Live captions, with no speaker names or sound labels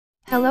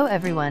Hello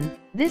everyone,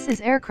 this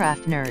is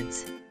Aircraft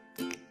Nerds.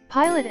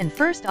 Pilot and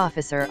first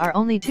officer are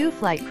only two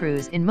flight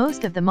crews in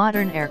most of the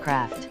modern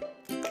aircraft.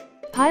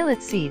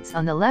 Pilot seats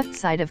on the left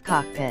side of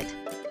cockpit,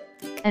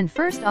 and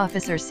first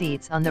officer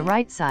seats on the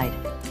right side.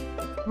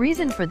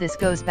 Reason for this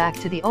goes back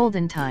to the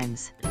olden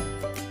times.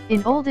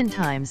 In olden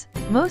times,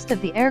 most of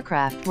the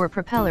aircraft were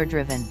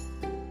propeller-driven.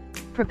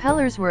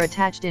 Propellers were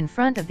attached in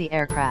front of the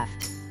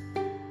aircraft.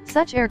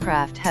 Such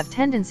aircraft have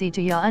tendency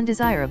to yaw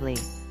undesirably.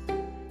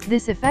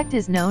 This effect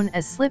is known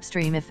as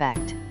slipstream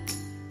effect.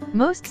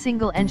 Most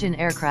single-engine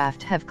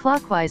aircraft have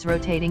clockwise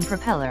rotating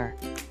propeller.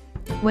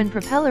 When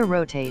propeller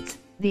rotates,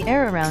 the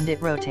air around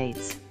it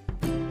rotates.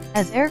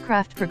 As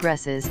aircraft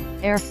progresses,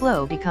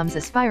 airflow becomes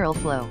a spiral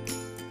flow.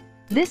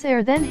 This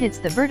air then hits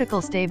the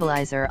vertical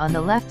stabilizer on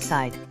the left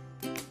side,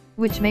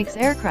 which makes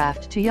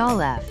aircraft to yaw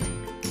left.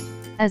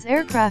 As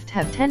aircraft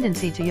have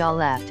tendency to yaw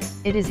left,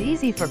 it is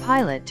easy for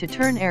pilot to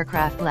turn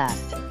aircraft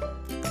left.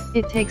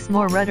 It takes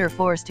more rudder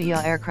force to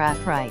yaw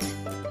aircraft right.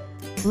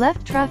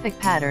 Left traffic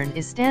pattern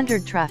is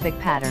standard traffic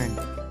pattern.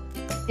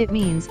 It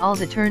means all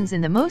the turns in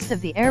the most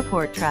of the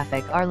airport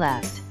traffic are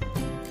left.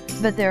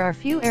 But there are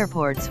few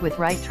airports with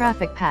right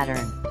traffic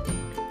pattern.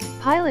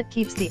 Pilot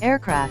keeps the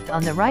aircraft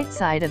on the right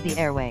side of the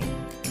airway.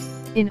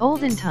 In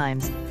olden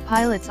times,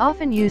 pilots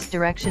often used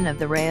direction of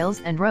the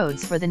rails and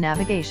roads for the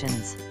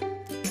navigations.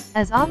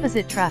 As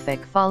opposite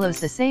traffic follows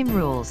the same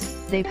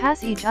rules, they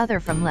pass each other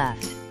from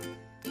left,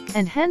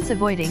 and hence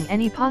avoiding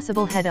any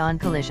possible head-on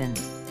collision.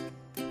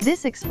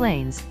 This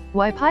explains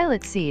why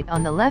pilots seat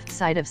on the left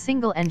side of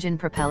single-engine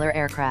propeller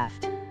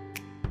aircraft.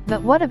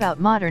 But what about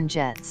modern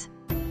jets?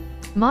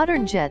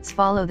 Modern jets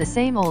follow the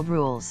same old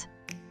rules.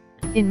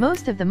 In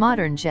most of the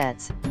modern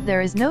jets, there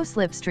is no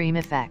slipstream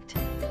effect.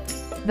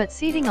 But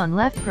seating on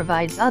left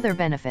provides other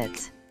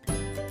benefits.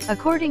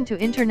 According to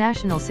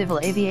International Civil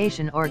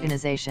Aviation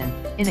Organization,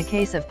 in a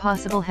case of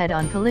possible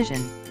head-on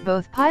collision,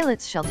 both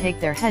pilots shall take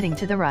their heading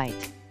to the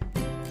right.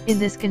 In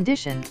this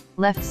condition,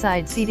 left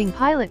side seating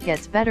pilot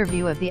gets better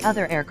view of the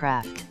other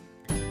aircraft.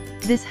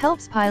 This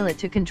helps pilot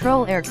to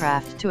control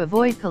aircraft to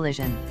avoid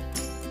collision.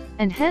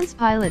 And hence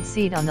pilots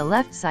seat on the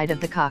left side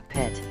of the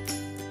cockpit.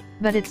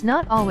 But it's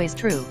not always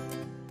true.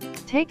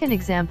 Take an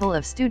example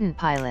of student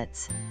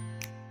pilots.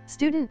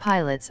 Student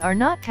pilots are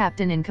not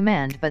captain in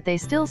command, but they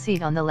still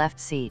seat on the left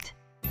seat.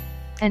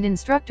 And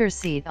instructors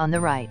seat on the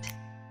right.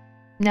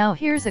 Now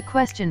here's a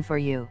question for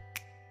you.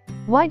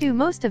 Why do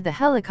most of the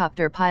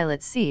helicopter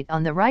pilots seat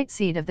on the right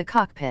seat of the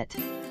cockpit?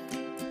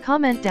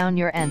 Comment down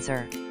your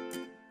answer.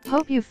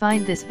 Hope you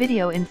find this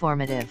video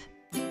informative.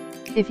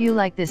 If you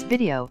like this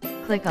video,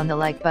 click on the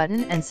like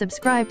button and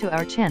subscribe to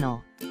our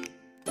channel.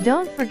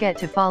 Don't forget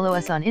to follow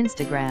us on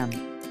Instagram.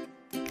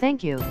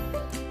 Thank you.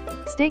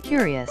 Stay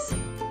curious.